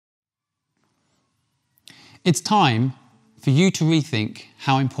It's time for you to rethink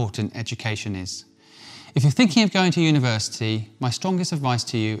how important education is. If you're thinking of going to university, my strongest advice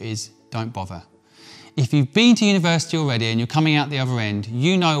to you is don't bother. If you've been to university already and you're coming out the other end,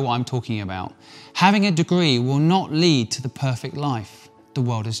 you know what I'm talking about. Having a degree will not lead to the perfect life. The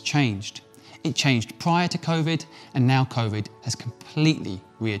world has changed. It changed prior to COVID, and now COVID has completely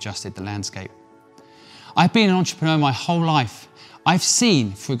readjusted the landscape. I've been an entrepreneur my whole life. I've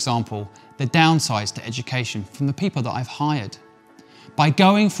seen, for example, the downsides to education from the people that I've hired. By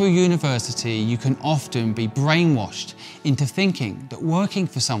going through university, you can often be brainwashed into thinking that working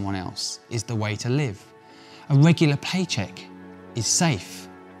for someone else is the way to live. A regular paycheck is safe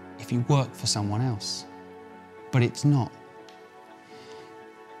if you work for someone else, but it's not.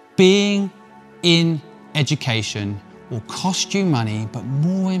 Being in education will cost you money, but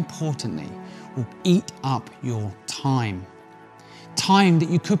more importantly, will eat up your time. Time that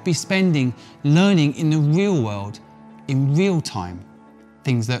you could be spending learning in the real world, in real time,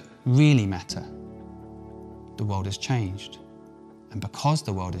 things that really matter. The world has changed. And because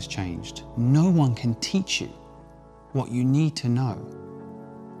the world has changed, no one can teach you what you need to know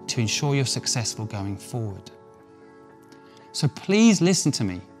to ensure you're successful going forward. So please listen to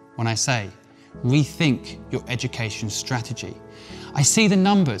me when I say, rethink your education strategy. I see the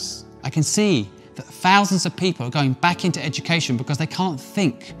numbers. I can see that thousands of people are going back into education because they can't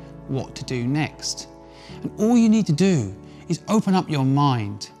think what to do next. And all you need to do is open up your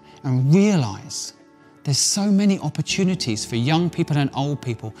mind and realise there's so many opportunities for young people and old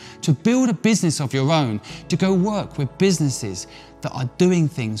people to build a business of your own, to go work with businesses that are doing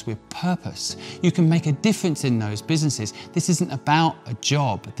things with purpose. You can make a difference in those businesses. This isn't about a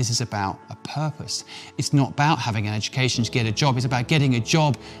job, this is about a purpose. It's not about having an education to get a job, it's about getting a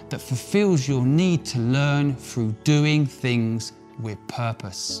job that fulfills your need to learn through doing things with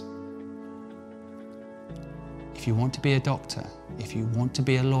purpose. If you want to be a doctor, if you want to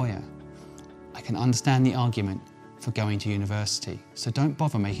be a lawyer, I can understand the argument for going to university, so don't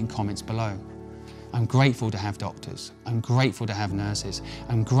bother making comments below. I'm grateful to have doctors, I'm grateful to have nurses,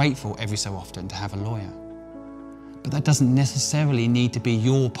 I'm grateful every so often to have a lawyer. But that doesn't necessarily need to be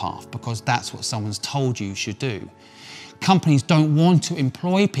your path because that's what someone's told you should do. Companies don't want to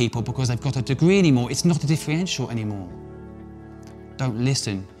employ people because they've got a degree anymore. It's not a differential anymore. Don't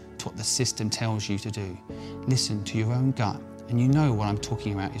listen to what the system tells you to do. Listen to your own gut, and you know what I'm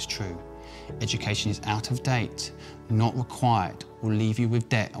talking about is true. Education is out of date, not required, will leave you with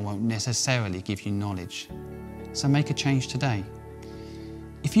debt and won't necessarily give you knowledge. So make a change today.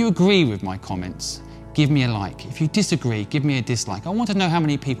 If you agree with my comments, give me a like. If you disagree, give me a dislike. I want to know how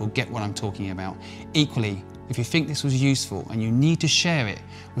many people get what I'm talking about. Equally, if you think this was useful and you need to share it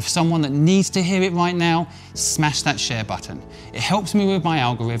with someone that needs to hear it right now, smash that share button. It helps me with my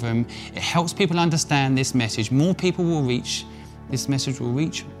algorithm. It helps people understand this message. More people will reach. This message will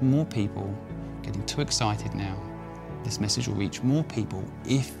reach more people. Getting too excited now. This message will reach more people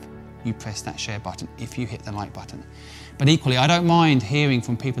if you press that share button, if you hit the like button. But equally, I don't mind hearing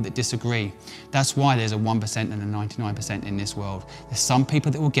from people that disagree. That's why there's a 1% and a 99% in this world. There's some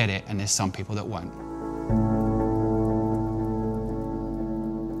people that will get it and there's some people that won't.